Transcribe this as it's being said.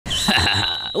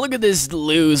Look at this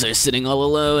loser sitting all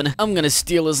alone. I'm gonna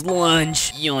steal his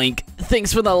lunch. Yoink.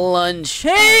 Thanks for the lunch.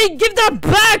 Hey, give that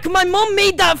back! My mom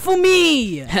made that for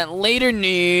me! Later,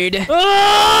 nerd.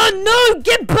 Oh, no!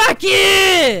 Get back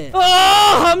here!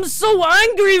 Oh, I'm so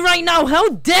angry right now. How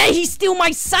dare he steal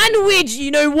my sandwich?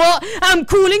 You know what? I'm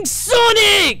calling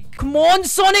Sonic! Come on,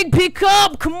 Sonic, pick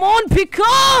up! Come on, pick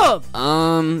up!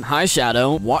 Hi,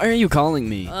 Shadow. Why are you calling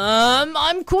me?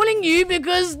 I'm calling you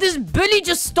because this bully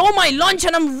just stole my lunch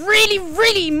and I'm really,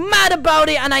 really mad about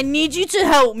it and I need you to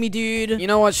help me, dude. You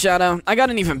know what, Shadow? I got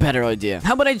an even better idea.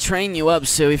 How about I train you up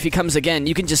so if he comes again,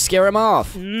 you can just scare him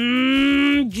off?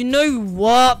 You know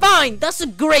what? Fine, that's a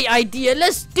great idea.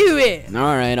 Let's do it.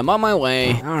 Alright, I'm on my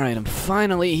way. Alright, I'm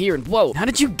finally here. Whoa, how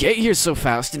did you get here so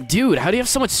fast? And dude, how do you have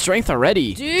so much strength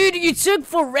already? Dude, you took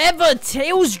forever.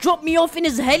 Tails dropped me off in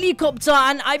his helicopter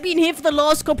and I've been here for the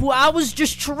last couple hours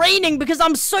just training because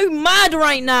I'm so mad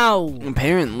right now.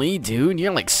 Apparently, dude,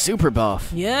 you're like super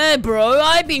buff. Yeah, bro,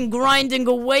 I've been grinding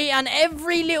away and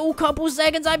every little couple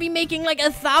seconds I've been making like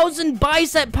 1,000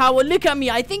 bicep power. Look at me.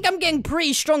 I think I'm getting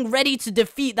pretty strong, ready to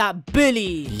defeat that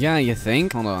bully. Yeah, you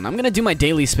think? Hold on, I'm gonna do my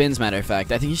daily spins, matter of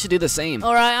fact. I think you should do the same.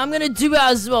 Alright, I'm gonna do it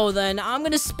as well then. I'm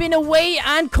gonna spin away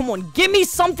and come on, give me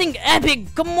something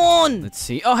epic. Come on. Let's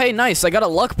see. Oh, hey, nice. I got a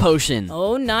luck potion.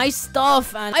 Oh, nice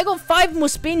stuff. And I got 5 more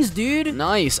spins, dude.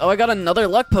 Nice. Oh, I got another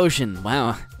luck potion.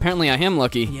 Wow. Apparently, I am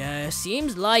lucky. Yeah,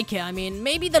 seems like it. I mean,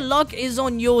 maybe the luck is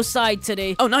on your side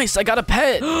today. Oh, nice. I got a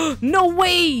pet. No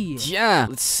way. Yeah.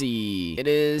 Let's see. It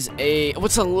is a...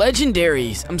 What's a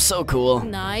legendary? I'm so cool.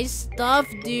 Nice stuff,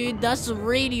 dude. That's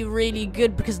really, really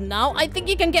good because now I think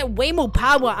you can get way more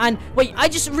power. And wait, I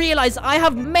just realized I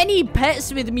have many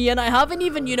pets with me and I haven't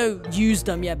even, you know, used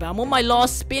them yet. But I'm on my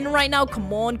last spin right now.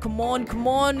 Come on, come on, come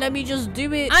on. Let me just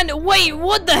do it. And wait,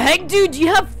 what the heck, dude? You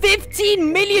have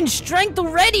 15 million strength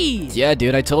already. Yeah,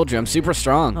 dude, I told you, I'm super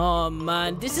strong. Oh,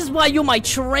 man, this is why you're my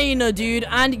trainer, dude.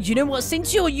 And you know what?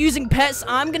 Since you're using pets,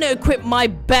 I'm gonna equip my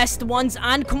best ones.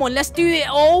 And come on, let's do it.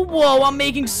 Oh, whoa, I'm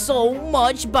making so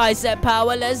much bicep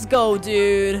power. Let's go,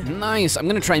 dude. Nice. I'm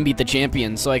gonna try and beat the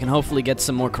champion so I can hopefully get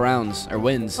some more crowns or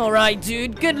wins. All right,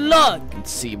 dude, good luck.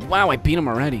 Let's see. Wow, I beat him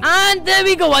already. And there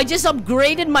we go. I just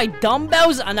upgraded my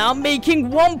dumbbells and I'm making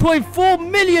 1.4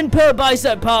 million per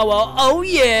bicep power. Oh,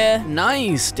 yeah.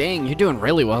 Nice. Dang, you're doing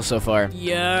really well so far.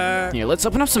 Yeah. Here, let's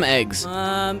open up some eggs.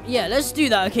 Yeah, let's do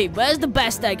that. Okay, where's the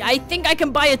best egg? I think I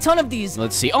can buy a ton of these.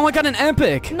 Let's see. Oh, I got an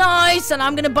epic. Nice, and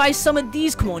I'm gonna buy some of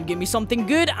these. Come on, give me something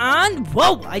good. And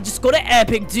whoa, I just got an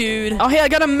epic, dude. Oh, hey, I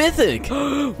got a mythic.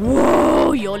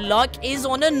 Whoa, your luck is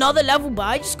on another level, but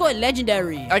I just got a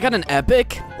legendary. I got an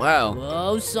epic. Wow.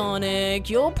 Whoa,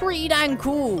 Sonic, you're pretty dang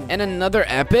cool. And another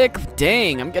epic?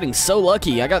 Dang, I'm getting so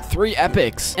lucky. I got 3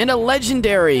 epics. And a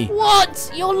legendary.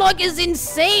 What? Your luck is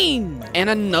insane. And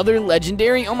another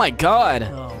legendary? Oh my god.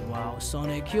 Oh, wow,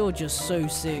 Sonic, you're just so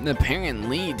sick.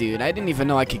 Apparently, dude, I didn't even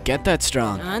know I could get that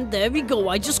strong. And there we go.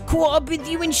 I just caught up with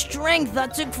you in strength.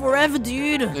 That took forever,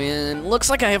 dude. And looks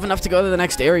like I have enough to go to the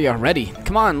next area already.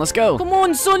 Come on, let's go. Come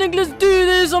on, Sonic, let's do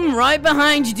this. I'm right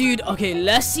behind you, dude. Okay,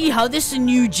 let's see how this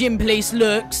new gym place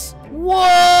looks.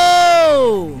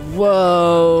 Whoa!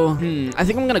 Whoa. I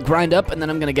think I'm gonna grind up and then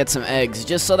I'm gonna get some eggs,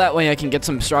 just so that way I can get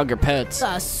some stronger pets.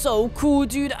 That's so cool,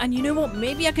 dude. And you know what?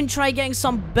 Maybe I can try getting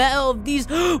some better of these.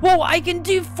 Whoa, I can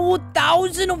do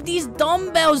 4,000 of these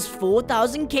dumbbells.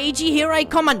 4,000 kg, here I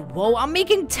come. And whoa, I'm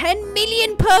making 10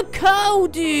 million per curl,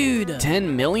 dude.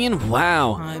 10 million?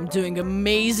 Wow. I'm doing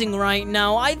amazing right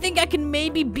now. I think I can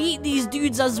maybe beat these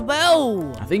dudes as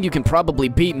well. I think you can probably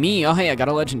beat me. Oh, hey, I got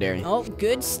a legendary. Oh,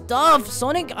 good stuff.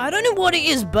 Sonic, I don't know what it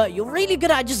is, but you're really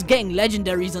good at just getting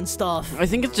legendaries and stuff. I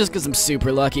think it's just because I'm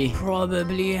super lucky.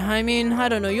 Probably. I mean, I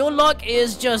don't know. Your luck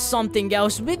is just something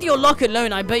else. With your luck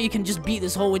alone, I bet you can just beat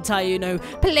this whole entire, you know,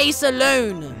 place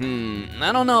alone.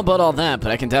 I don't know about all that,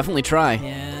 but I can definitely try.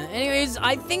 Yeah. Anyways,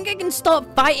 I think I can start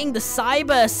fighting the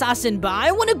cyber assassin, but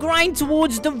I want to grind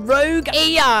towards the rogue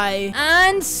AI.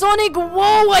 And Sonic,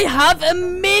 whoa, I have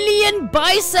 1 million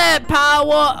bicep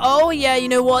power. Oh yeah, you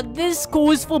know what? This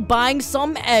calls for buying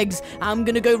some eggs. I'm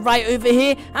gonna go right over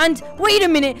here. And wait a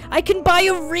minute, I can buy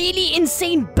a really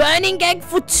insane burning egg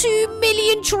for 2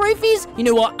 million trophies. You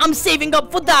know what? I'm saving up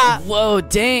for that. Whoa,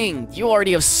 dang. You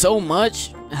already have so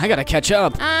much. I gotta catch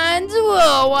up. And,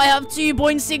 whoa, I have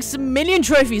 2.6 million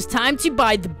trophies. Time to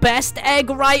buy the best egg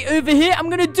right over here. I'm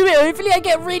gonna do it. Hopefully, I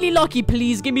get really lucky.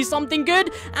 Please give me something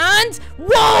good. And,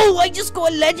 whoa, I just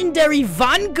got a legendary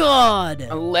Vanguard.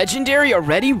 A legendary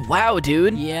already? Wow,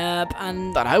 dude. Yep,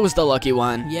 and... Thought I was the lucky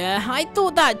one. yeah, I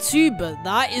thought that too, but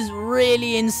that is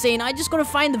really insane. I just gotta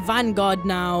find the Vanguard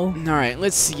now. Alright,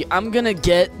 let's see. I'm gonna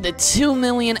get the 2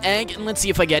 million egg, and let's see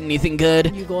if I get anything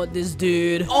good. You got this,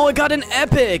 dude. Oh, I got an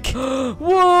epic.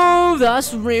 Whoa,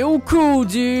 that's real cool,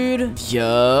 dude.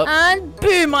 Yup. And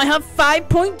boom, I have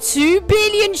 5.2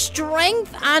 billion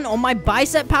strength. And on my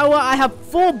bicep power, I have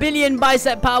 4 billion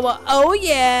bicep power. Oh,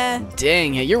 yeah.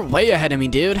 Dang, you're way ahead of me,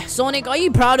 dude. Sonic, are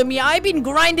you proud of me? I've been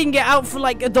grinding it out for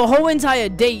like the whole entire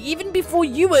day, even before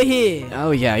you were here.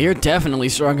 Oh, yeah, you're definitely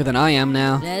stronger than I am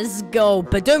now. Let's go.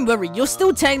 But don't worry, you're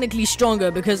still technically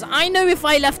stronger because I know if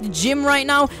I left the gym right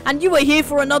now and you were here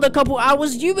for another couple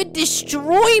hours, you would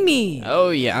destroy me. Oh,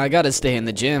 yeah, I gotta stay in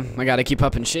the gym. I gotta keep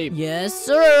up in shape. Yes,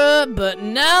 sir. But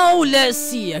now, let's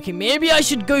see. Okay, maybe I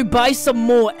should go buy some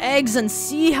more eggs and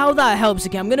see how that helps.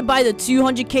 Okay, I'm gonna buy the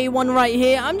 200k one right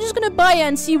here. I'm just gonna buy it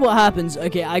and see what happens.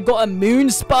 Okay, I got a moon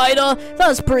spider.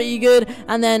 That's pretty good.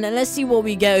 And then let's see what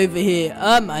we get over here.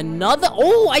 Another...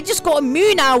 oh, I just got a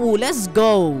moon owl. Let's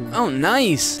go. Oh,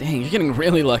 nice. Dang, you're getting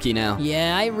really lucky now.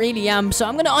 Yeah, I really am. So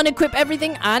I'm gonna unequip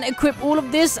everything and equip all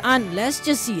of this. And let's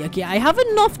just see. Okay, I have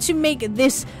enough to make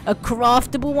this a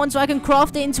craftable one, so I can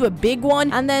craft it into a big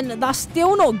one. And then that's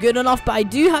still not good enough, but I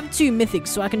do have 2 mythics,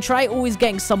 so I can try always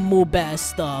getting some more better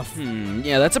stuff.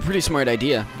 Yeah, that's a pretty smart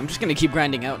idea. I'm just gonna keep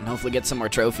grinding out and hopefully get some more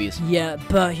trophies. Yeah,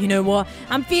 but you know what?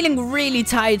 I'm feeling really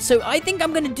tired, so I think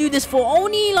I'm gonna do this for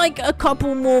only like a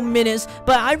couple more minutes.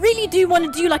 But I really do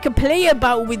want to do like a player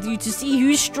battle with you to see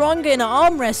who's stronger in an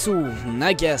arm wrestle.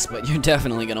 I guess, but you're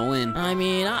definitely gonna win. I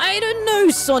mean, I don't know,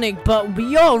 Sonic, but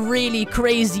we are really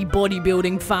crazy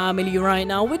bodybuilding family right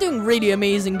now. We're doing really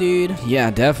amazing, dude.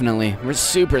 Yeah, definitely. We're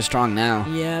super strong now.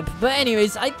 Yep. But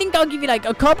anyways, I think I'll give you like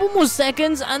a couple more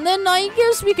seconds, and then I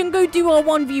guess we can go do our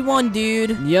 1v1,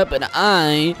 dude. Yep, and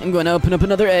I am going to open up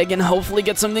another egg and hopefully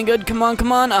get something good. Come on,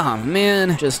 come on. Oh,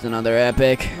 man. Just another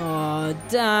epic. Oh,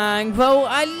 dang. Well,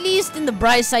 at least in the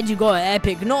bright side, you got an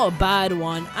epic, not a bad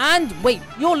one. And wait,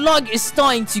 your luck is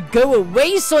starting to go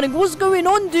away, Sonic. What's going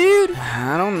on, dude?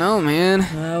 I don't know, man.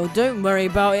 Well, don't worry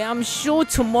about it. I'm sure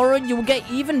tomorrow you'll get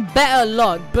even better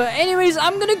luck. But anyways,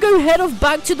 I'm gonna go head off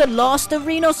back to the last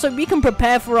arena so we can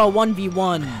prepare for our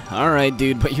 1v1. Alright,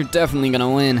 dude, but you're definitely gonna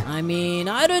win. I mean,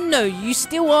 I don't know. You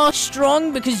still are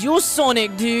strong because you're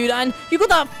Sonic, dude. And you got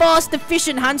that fast,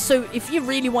 efficient hand. So if you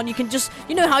really want, you can just,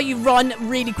 you know how you run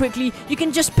really quickly? You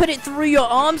can just put it through your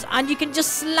arms and you can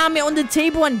just slam it on the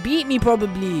table and beat me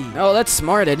probably. Oh, that's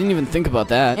smart. I didn't even think about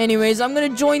that. Anyways, I'm gonna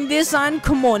join this and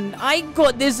come on. I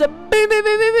got this.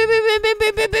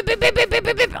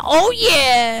 Oh,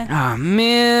 yeah. Oh,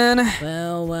 man.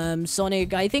 Well,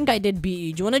 Sonic, I think I did beat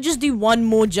you. Do you want to just do one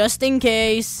more just in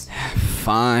case?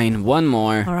 Fine, one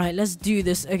more. Alright, let's do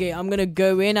this. Okay, I'm gonna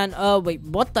go in and, wait,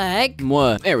 what the heck?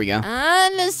 What? There we go.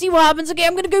 And let's see what happens. Okay,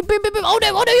 I'm gonna go boom, boom, boom. Oh no,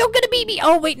 you're gonna beat me.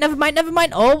 Oh, wait, never mind.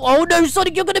 Oh no,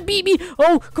 Sonic, you're gonna beat me.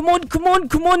 Oh, come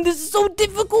on. This is so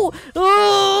difficult.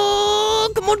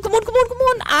 Oh, come on.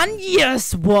 And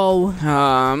yes, whoa.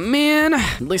 Aw, man.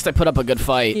 At least I put up a good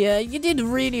fight. Yeah, you did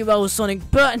really well, Sonic.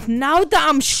 But now that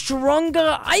I'm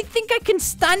stronger, I think I can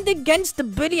stand against the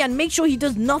bully and make sure he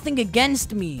does nothing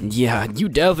against me. Yeah, you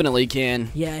definitely can.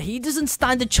 Yeah, he doesn't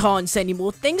stand a chance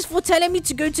anymore. Thanks for telling me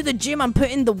to go to the gym and put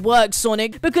in the work,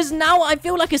 Sonic. Because now I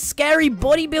feel like a scary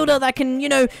bodybuilder that can, you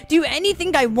know, do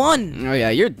anything I want. Oh yeah,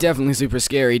 you're definitely super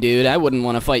scary, dude. I wouldn't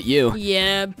want to fight you.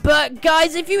 Yeah, but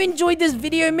guys, if you enjoyed this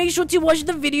video, make sure to watch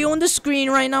the video on the screen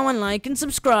right now and like and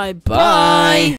subscribe. Bye.